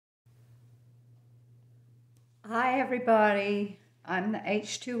Hi everybody, I'm the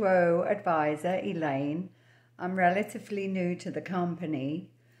H2O advisor, Elaine. I'm relatively new to the company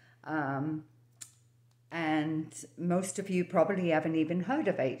and most of you probably haven't even heard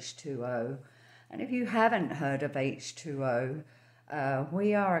of H2O. And if you haven't heard of H2O,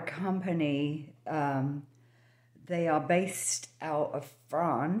 we are a company, they are based out of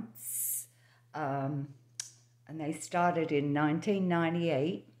France and they started in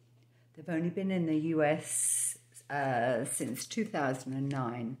 1998. They've only been in the US since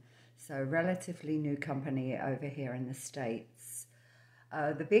 2009, so relatively new company over here in the States.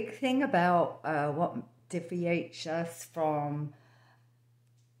 The big thing about what differentiates us from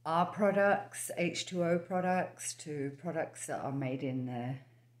our products, H2O products, to products that are made in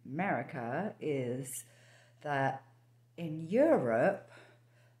America is that in Europe,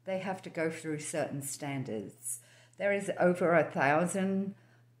 they have to go through certain standards. There is over 1,000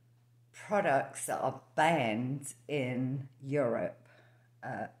 products that are banned in Europe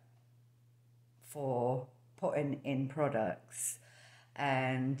for putting in products,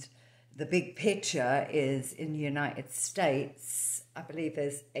 and the big picture is in the United States, I believe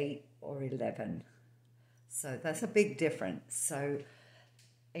there's 8 or 11, so that's a big difference. So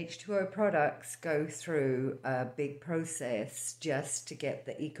H2O products go through a big process just to get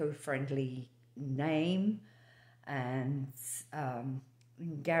the eco-friendly name and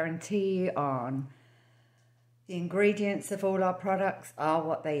guarantee on the ingredients of all our products are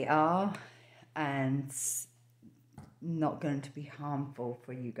what they are and not going to be harmful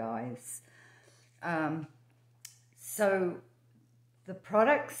for you guys. So the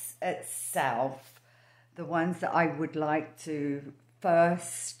products itself, the ones that I would like to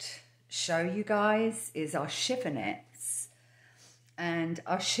first show you guys is our chiffonettes. And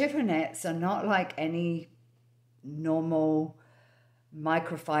our chiffonettes are not like any normal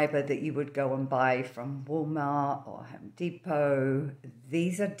microfiber that you would go and buy from Walmart or Home Depot.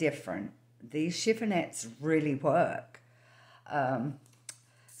 These are different. These chiffonettes really work.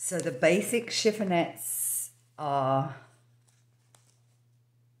 So the basic chiffonettes are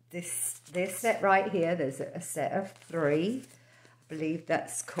this set right here. There's a set of 3. I believe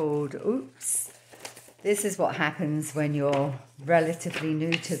that's called, oops. This is what happens when you're relatively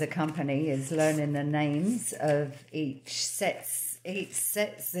new to the company, is learning the names of each sets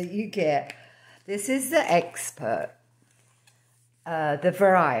that you get. This is the expert, the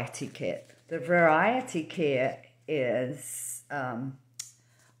variety kit. The variety kit is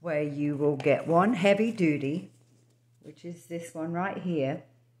where you will get one heavy duty, which is this one right here.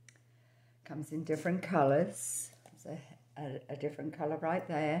 Comes in different colors. There's a different color right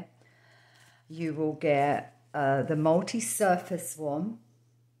there. You will get the multi-surface one,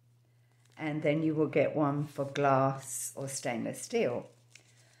 and then you will get one for glass or stainless steel.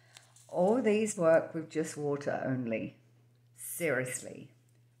 All these work with just water only. Seriously,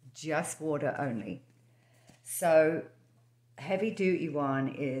 just water only. So heavy duty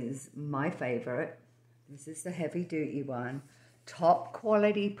one is my favorite. This is the heavy duty one. Top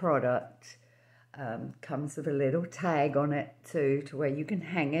quality product. Comes with a little tag on it too, to where you can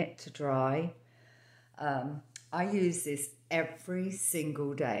hang it to dry. I use this every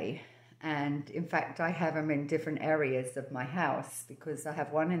single day. And in fact, I have them in different areas of my house because I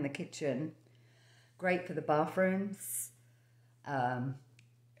have one in the kitchen, great for the bathrooms.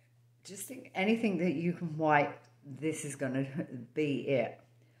 Just think anything that you can wipe, this is going to be it.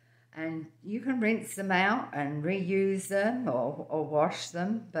 And you can rinse them out and reuse them or wash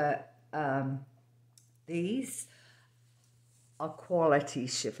them, but these are quality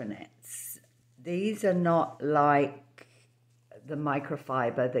chiffonettes. These are not like the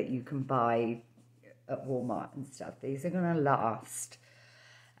microfiber that you can buy at Walmart and stuff. These are going to last,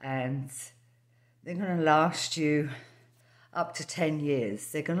 and they're going to last you up to 10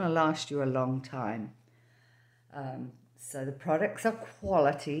 years. They're going to last you a long time. So the products are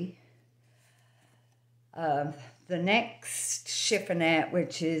quality. The next chiffonette,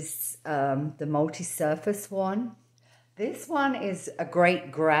 which is the multi-surface one. This one is a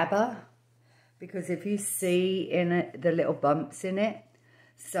great grabber, because if you see in it the little bumps in it,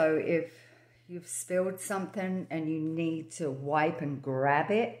 so if you've spilled something and you need to wipe and grab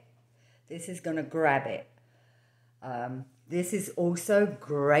it, this is going to grab it. This is also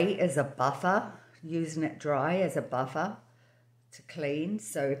great as a buffer, using it dry as a buffer to clean.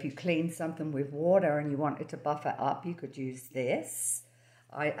 So if you clean something with water and you want it to buffer up, you could use this.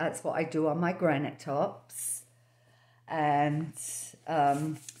 That's what I do on my granite tops. And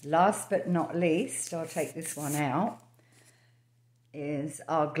last but not least, I'll take this one out, is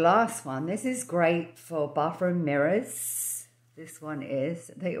our glass one. This is great for bathroom mirrors. This one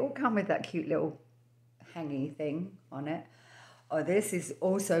is. They all come with that cute little hangy thing on it. Or this is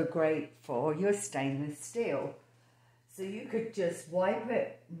also great for your stainless steel. So you could just wipe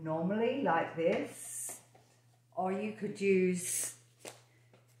it normally like this, or you could use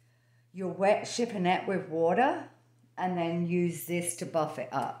your wet chiffonnette with water and then use this to buff it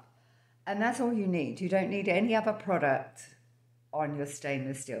up. And that's all you need. You don't need any other product on your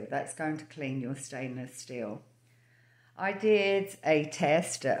stainless steel. That's going to clean your stainless steel. I did a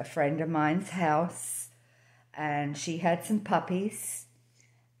test at a friend of mine's house, and she had some puppies,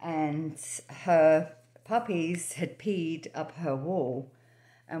 and her puppies had peed up her wall.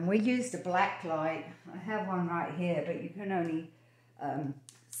 And we used a black light. I have one right here, but you can only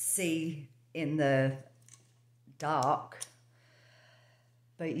see in the dark.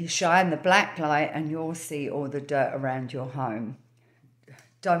 But you shine the black light and you'll see all the dirt around your home.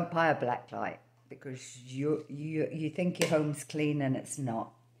 Don't buy a black light because you think your home's clean and it's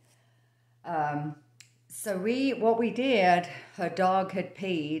not. So what we did, her dog had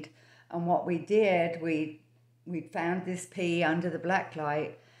peed, and what we did, we found this pee under the black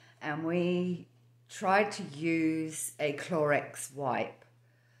light, and we tried to use a Clorox wipe.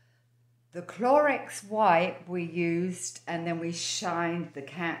 The Clorox wipe we used, and then we shined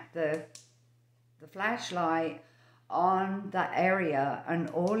the flashlight on that area, and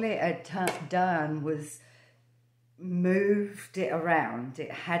all it had done was moved it around.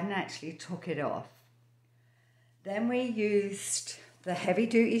 It hadn't actually took it off. Then we used the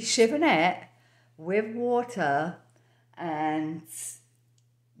heavy-duty Chiffonnette with water, and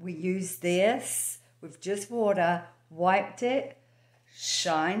we used this with just water, wiped it,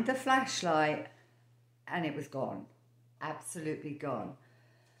 shined the flashlight, and it was gone. Absolutely gone.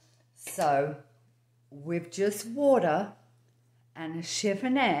 So with just water and a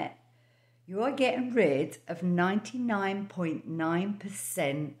chiffonnette, you are getting rid of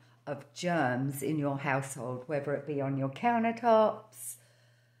 99.9% of germs in your household, whether it be on your countertops.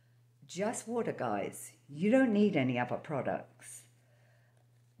 Just water, guys. You don't need any other products.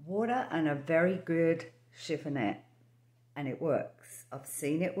 Water and a very good chiffonnette, and it works. I've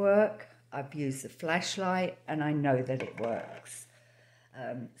seen it work. I've used the flashlight, and I know that it works.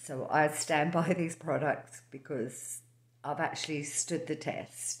 So I stand by these products because I've actually stood the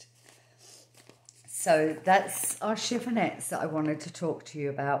test. So that's our chiffonettes that I wanted to talk to you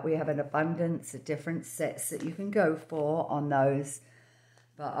about. We have an abundance of different sets that you can go for on those.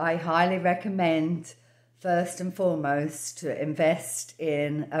 But I highly recommend, first and foremost, to invest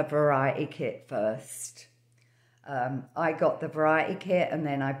in a variety kit first. I got the variety kit, and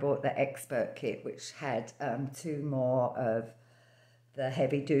then I bought the expert kit, which had 2 more of the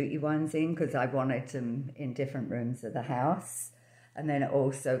heavy-duty ones in because I wanted them in different rooms of the house. And then it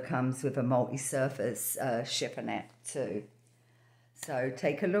also comes with a multi-surface chiffonnette too. So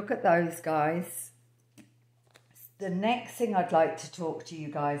take a look at those, guys. The next thing I'd like to talk to you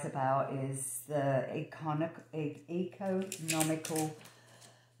guys about is the economical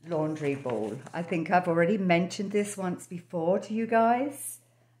laundry ball. I think I've already mentioned this once before to you guys.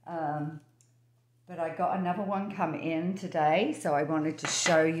 But I got another one come in today, so I wanted to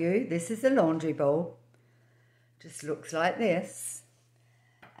show you. This is a laundry ball. Just looks like this.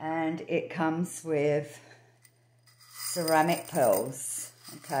 And it comes with ceramic pearls,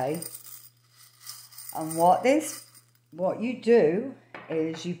 okay? And what you do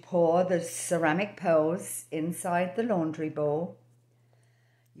is you pour the ceramic pearls inside the laundry ball.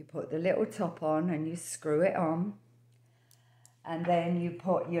 You put the little top on and you screw it on. And then you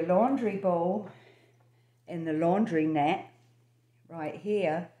put your laundry ball in the laundry net right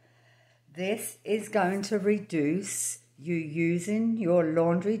here. This is going to reduce you using your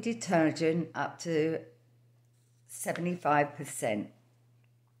laundry detergent up to 75%.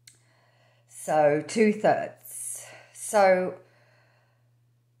 So 2/3. So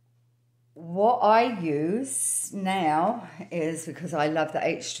what I use now is, because I love the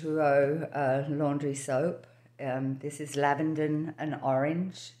H20 laundry soap. This is lavender and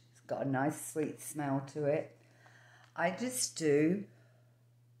orange. It's got a nice sweet smell to it. I just do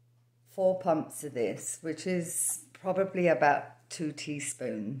 4 pumps of this, which is probably about 2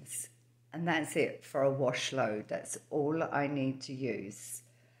 teaspoons. And that's it for a wash load. That's all I need to use.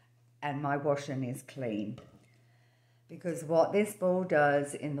 And my washing is clean. Because what this ball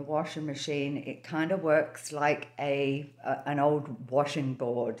does in the washing machine, it kind of works like an old washing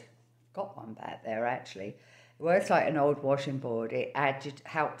board. Got one back there actually. It works like an old washing board. It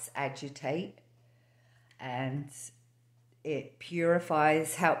helps agitate, and it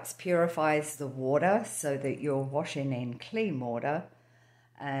helps purifies the water so that you're washing in clean water,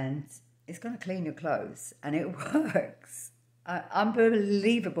 and it's going to clean your clothes, and it works.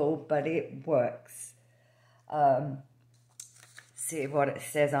 Unbelievable, but it works. See what it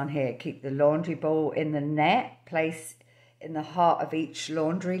says on here. Keep the laundry ball in the net. Place in the heart of each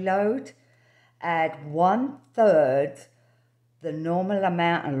laundry load. Add 1/3 the normal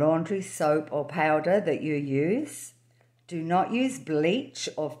amount of laundry soap or powder that you use. Do not use bleach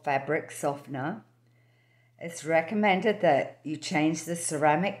or fabric softener. It's recommended that you change the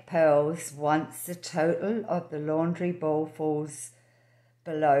ceramic pearls once the total of the laundry ball falls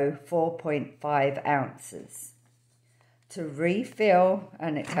below 4.5 ounces. To refill,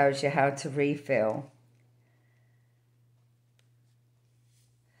 and it tells you how to refill.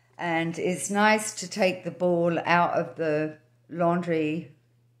 And it's nice to take the ball out of the laundry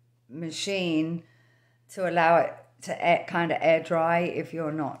machine to allow it to kind of air dry if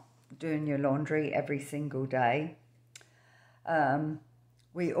you're not doing your laundry every single day.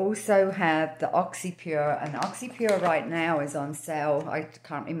 We also have the Oxypur, and Oxypur right now is on sale. I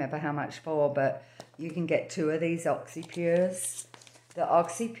can't remember how much for, but you can get 2 of these Oxypurs. The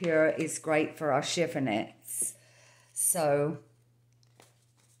Oxypur is great for our chiffonettes. So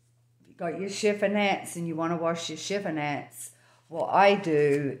you've got your chiffonettes and you want to wash your chiffonettes. What I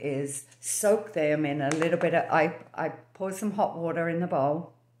do is soak them in a little bit of, I pour some hot water in the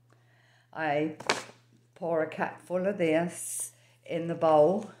bowl. I pour a cup full of this in the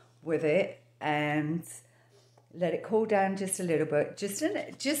bowl with it and let it cool down just a little bit, just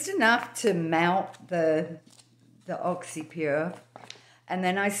enough to melt the Oxypur. And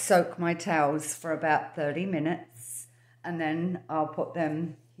then I soak my towels for about 30 minutes, and then I'll put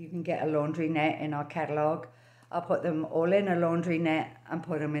them, you can get a laundry net in our catalogue. I'll put them all in a laundry net and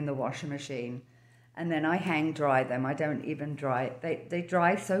put them in the washing machine. And then I hang dry them. I don't even dry it. They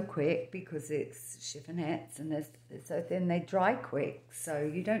dry so quick because it's chiffonettes and they're so thin. They dry quick, so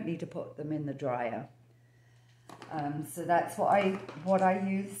you don't need to put them in the dryer. So that's what I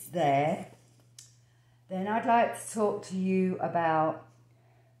use there. Then I'd like to talk to you about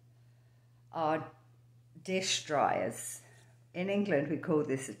our dish dryers. In England, we call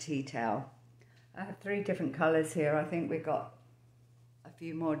this a tea towel. I have 3 different colours here. I think we've got a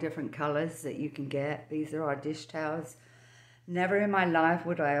few more different colours that you can get. These are our dish towels. Never in my life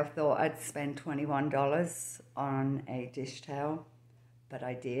would I have thought I'd spend $21 on a dish towel, but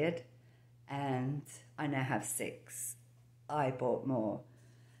I did, and I now have 6. I bought more.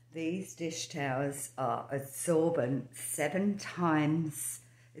 These dish towels are absorbent 7 times.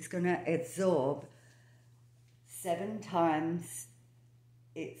 It's going to absorb 7 times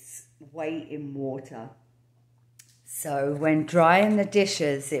its weight in water. So when drying the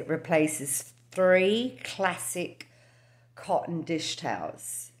dishes, it replaces 3 classic cotton dish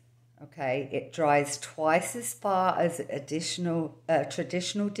towels. Okay, it dries twice as far as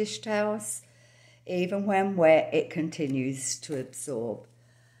traditional dish towels. Even when wet, it continues to absorb.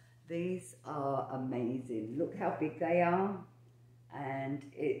 These are amazing. Look how big they are. And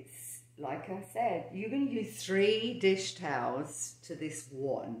it's, like I said, you're going to use 3 dish towels to this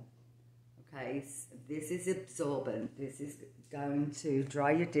one. Okay, so this is absorbent. This is going to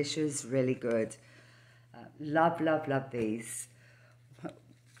dry your dishes really good. Love, love, love these.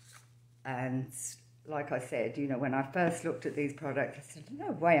 And like I said, you know, when I first looked at these products, I said,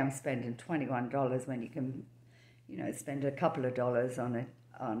 no way I'm spending $21 when you can, you know, spend a couple of dollars on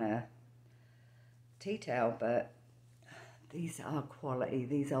a tea towel. But these are quality.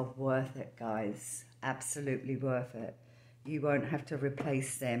 These are worth it, guys. Absolutely worth it. You won't have to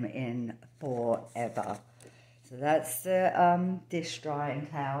replace them in forever. So that's the dish drying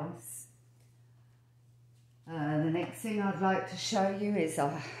towels. The next thing I'd like to show you is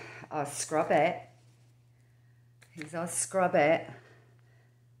our scrubbette. Here's our scrubbette.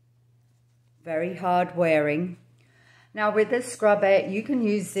 Very hard wearing. Now with the scrubbette, you can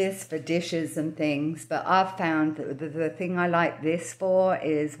use this for dishes and things, but I've found that the thing I like this for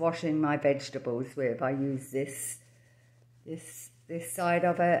is washing my vegetables with. I use this side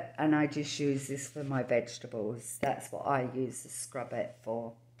of it, and I just use this for my vegetables. That's what I use the scrubbette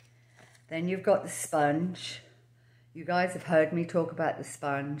for. Then you've got the sponge. You guys have heard me talk about the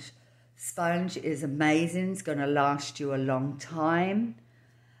sponge. Sponge is amazing. It's going to last you a long time.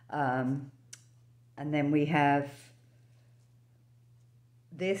 And then we have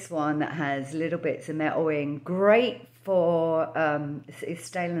this one that has little bits of metal in. Great for it's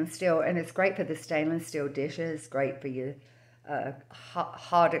stainless steel, and it's great for the stainless steel dishes. Great for your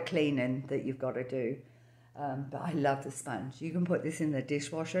harder cleaning that you've got to do. But I love the sponge. You can put this in the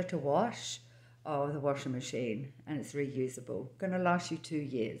dishwasher to wash, or the washing machine, and it's reusable. Going to last you 2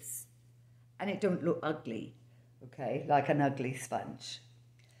 years, and it don't look ugly, okay, like an ugly sponge.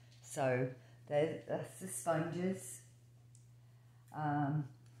 So that's the sponges.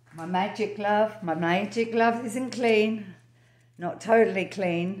 My My magic glove. My magic glove isn't clean. Not totally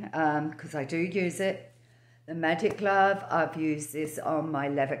clean, because I do use it. The magic glove, I've used this on my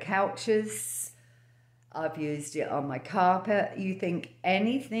leather couches. I've used it on my carpet. You think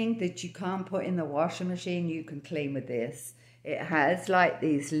anything that you can't put in the washing machine, you can clean with this. It has like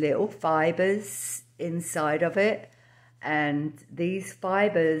these little fibers inside of it. And these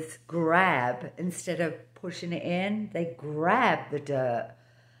fibers grab, instead of pushing it in, they grab the dirt.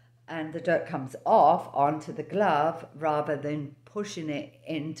 And the dirt comes off onto the glove rather than pushing it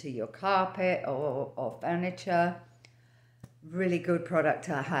into your carpet or furniture. Really good product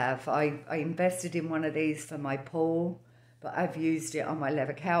to have. I invested in one of these for my pool, but I've used it on my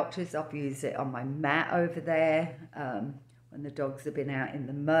leather couches. I've used it on my mat over there when the dogs have been out in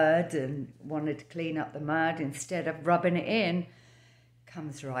the mud and wanted to clean up the mud. Instead of rubbing it in,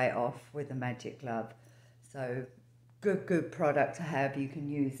 comes right off with the magic glove. So good product to have. You can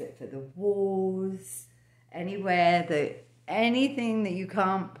use it for the walls, anywhere anything that you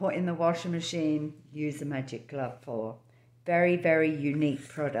can't put in the washing machine, use the magic glove for. Very unique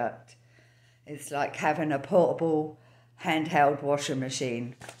product. It's like having a portable handheld washing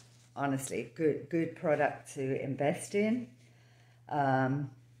machine. Honestly, good product to invest in.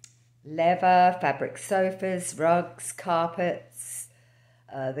 Leather, fabric sofas, rugs, carpets.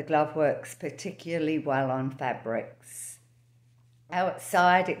 The glove works particularly well on fabrics.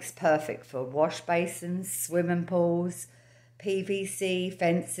 Outside, it's perfect for wash basins, swimming pools, PVC,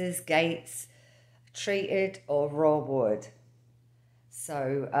 fences, gates, treated or raw wood.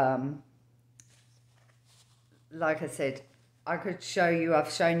 So, like I said, I could show you,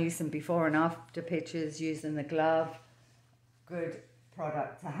 I've shown you some before and after pictures using the glove. Good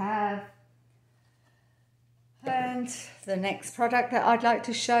product to have. And the next product that I'd like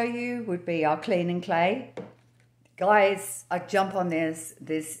to show you would be our cleaning clay. Guys, I jump on this.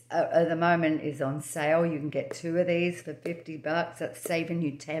 This at the moment is on sale. You can get 2 of these for 50 bucks. That's saving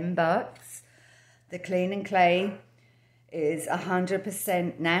you 10 bucks. The cleaning clay is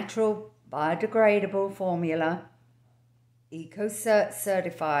 100% natural, biodegradable formula, eco-cert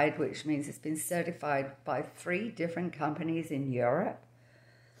certified, which means it's been certified by 3 different companies in Europe.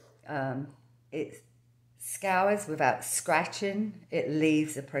 It scours without scratching. It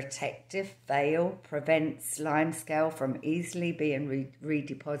leaves a protective veil, prevents lime scale from easily being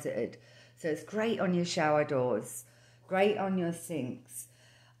redeposited. So it's great on your shower doors, great on your sinks.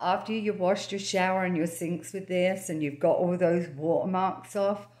 After you've washed your shower and your sinks with this and you've got all those watermarks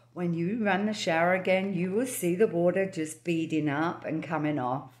off, when you run the shower again, you will see the water just beading up and coming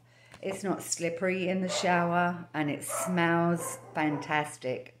off. It's not slippery in the shower and it smells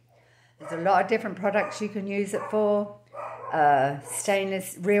fantastic. There's a lot of different products you can use it for.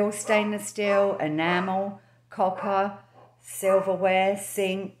 Real stainless steel, enamel, copper, silverware,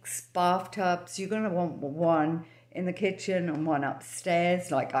 sinks, bathtubs. You're going to want one in the kitchen and one upstairs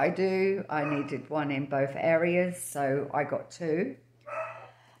like I do. I needed one in both areas, so I got 2.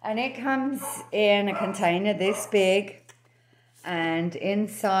 And it comes in a container this big, and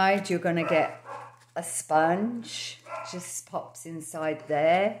inside you're going to get a sponge. Just pops inside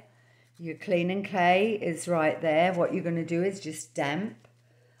there. Your cleaning clay is right there. What you're going to do is just damp,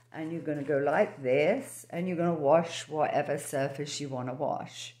 and you're going to go like this, and you're going to wash whatever surface you want to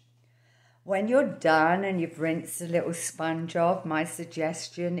wash. When you're done and you've rinsed the little sponge off, my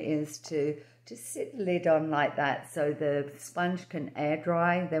suggestion is to just sit the lid on like that so the sponge can air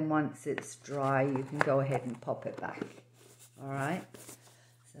dry. Then once it's dry, you can go ahead and pop it back. All right,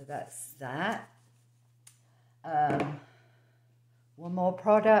 so that's that. One more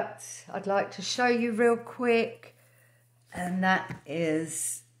product I'd like to show you real quick, and that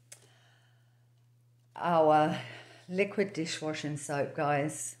is our liquid dishwashing soap,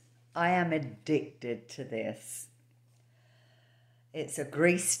 guys. I am addicted to this. It's a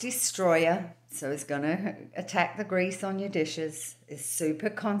grease destroyer, so it's going to attack the grease on your dishes. It's super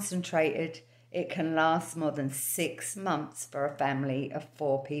concentrated. It can last more than 6 months for a family of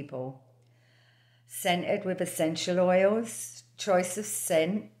 4 people. Scented with essential oils, choice of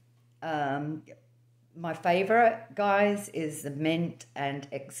scent. My favorite, guys, is the mint and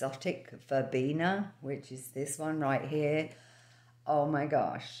exotic verbena, which is this one right here. Oh my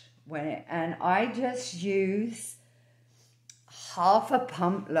gosh. And I just use half a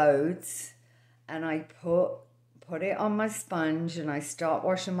pump loads, and I put it on my sponge and I start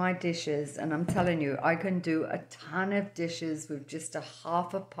washing my dishes, and I'm telling you, I can do a ton of dishes with just a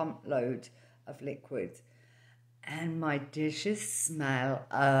half a pump load of liquid, and my dishes smell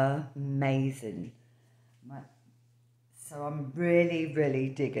amazing. So I'm really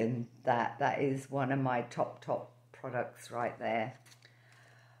digging that. That is one of my top products right there.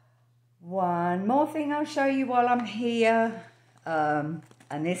 One more thing I'll show you while I'm here, and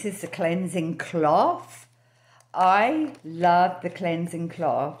this is the cleansing cloth. I love the cleansing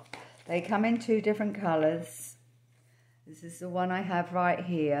cloth. They come in 2 different colours. This is the one I have right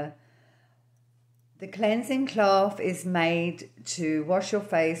here. The cleansing cloth is made to wash your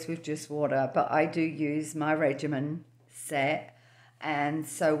face with just water, but I do use my regimen set. And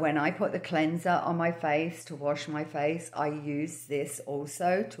so when I put the cleanser on my face to wash my face, I use this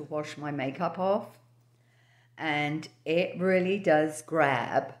also to wash my makeup off. And it really does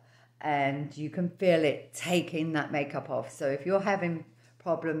grab, and you can feel it taking that makeup off. So if you're having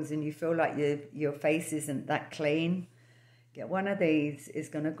problems and you feel like your face isn't that clean, get one of these. It's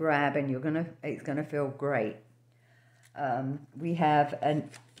going to grab, and it's going to feel great. We have a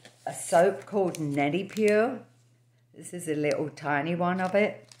soap called Netepur. This is a little tiny one of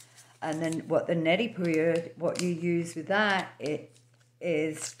it. And then what you use with that, it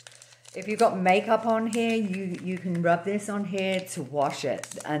is, if you've got makeup on here, you can rub this on here to wash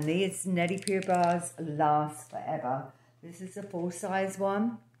it. And these Netepur bars last forever. This is the full-size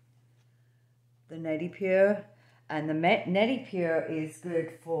one, the Netepur. And the Netepur is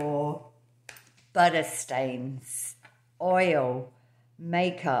good for butter stains, oil,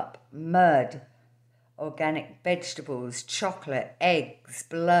 makeup, mud, organic vegetables, chocolate, eggs,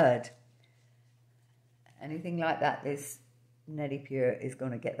 blood. Anything like that, this Netepur is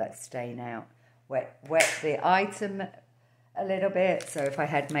going to get that stain out. Wet the item a little bit. So if I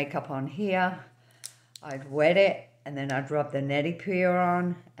had makeup on here, I'd wet it, and then I'd rub the Netepur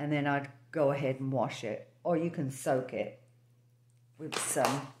on, and then I'd go ahead and wash it. Or you can soak it with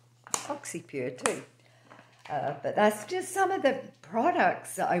some Oxypur too. But that's just some of the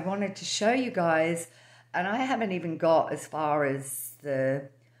products that I wanted to show you guys. And I haven't even got as far as the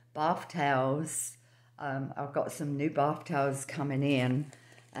bath towels. I've got some new bath towels coming in.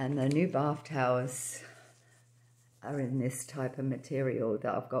 And the new bath towels are in this type of material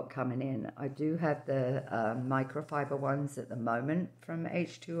that I've got coming in. I do have the microfiber ones at the moment from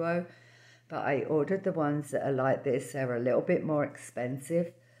H20. But I ordered the ones that are like this. They're a little bit more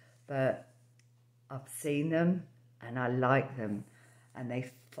expensive, but I've seen them and I like them. And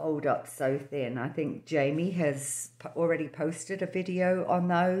they fold up so thin. I think Jamie has already posted a video on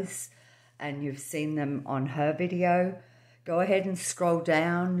those, and you've seen them on her video. Go ahead and scroll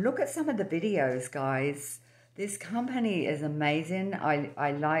down. Look at some of the videos, guys. This company is amazing.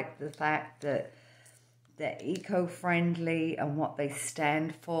 I like the fact that they're eco-friendly and what they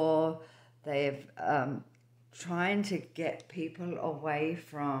stand for. They've trying to get people away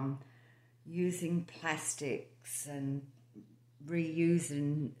from using plastics and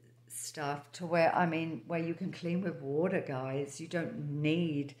reusing stuff to where you can clean with water, guys. You don't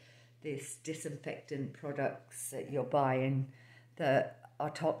need this disinfectant products that you're buying that are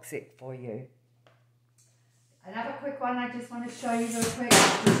toxic for you. Another quick one I just want to show you real quick.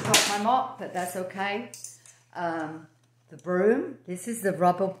 I just dropped my mop, but that's okay. The broom. This is the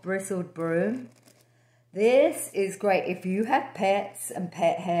rubber bristled broom. This is great if you have pets and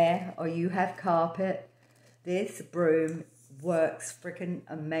pet hair, or you have carpet. This broom works freaking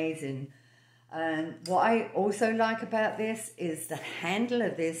amazing. And what I also like about this is the handle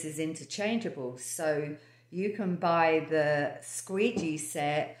of this is interchangeable. So you can buy the squeegee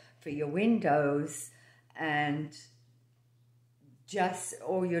set for your windows, and just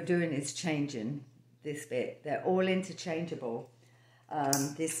all you're doing is changing this bit. They're all interchangeable.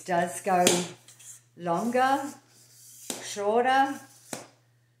 This does go longer, shorter,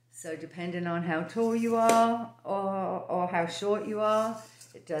 so depending on how tall you are or how short you are,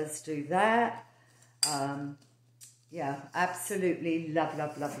 it does do that. Yeah, absolutely love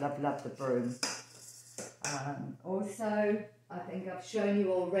the broom. Also, I think I've shown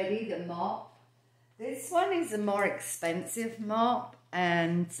you already the mop. This one is a more expensive mop,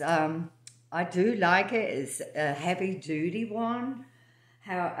 and I do like it. It's a heavy duty one.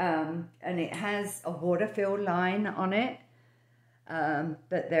 And it has a water-filled line on it.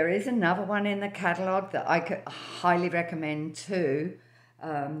 But there is another one in the catalogue that I could highly recommend too.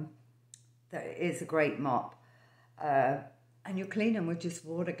 That is a great mop. And you clean them with just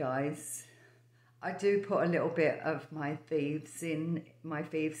water, guys. I do put a little bit of my thieves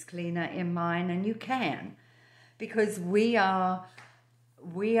cleaner in mine, and you can, because we are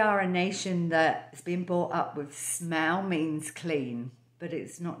a nation that's been brought up with smell means clean, but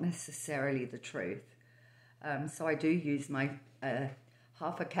it's not necessarily the truth. So I do use my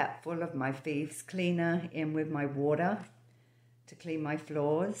half a cap full of my thieves cleaner in with my water to clean my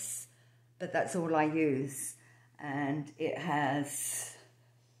floors, but that's all I use. And it has,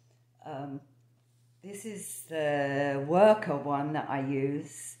 this is the worker one that I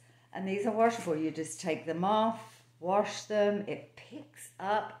use, And these are washable. You just take them off, wash them. It picks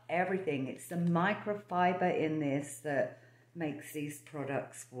up everything. It's the microfiber in this that makes these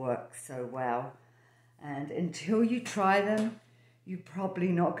products work so well. And until you try them, you're probably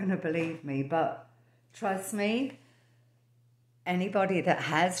not going to believe me. But trust me, anybody that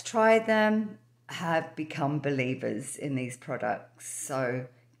has tried them have become believers in these products. So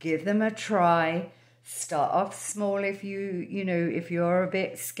give them a try. Start off small if if you're a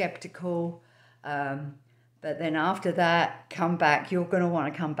bit skeptical. But then after that, come back. You're going to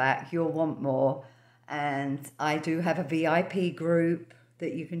want to come back. You'll want more. And I do have a VIP group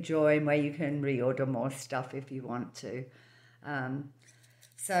that you can join where you can reorder more stuff if you want to.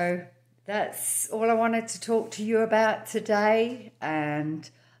 So that's all I wanted to talk to you about today, and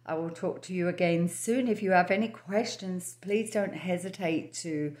I will talk to you again soon. If you have any questions, please don't hesitate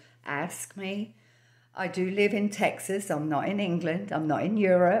to ask me. I do live in Texas. I'm not in England. I'm not in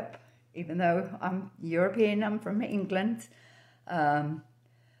Europe, even though I'm European. I'm from England.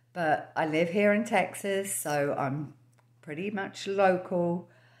 But I live here in Texas, so I'm pretty much local.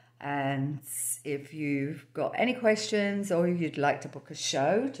 And if you've got any questions or you'd like to book a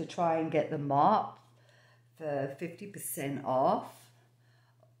show to try and get the mop for 50% off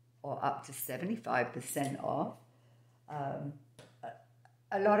or up to 75% off,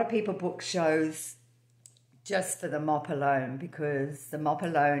 a lot of people book shows just for the mop alone because the mop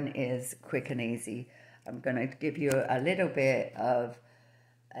alone is quick and easy. I'm going to give you a little bit of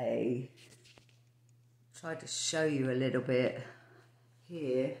try to show you a little bit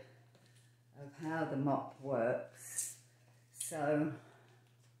here of how the mop works. So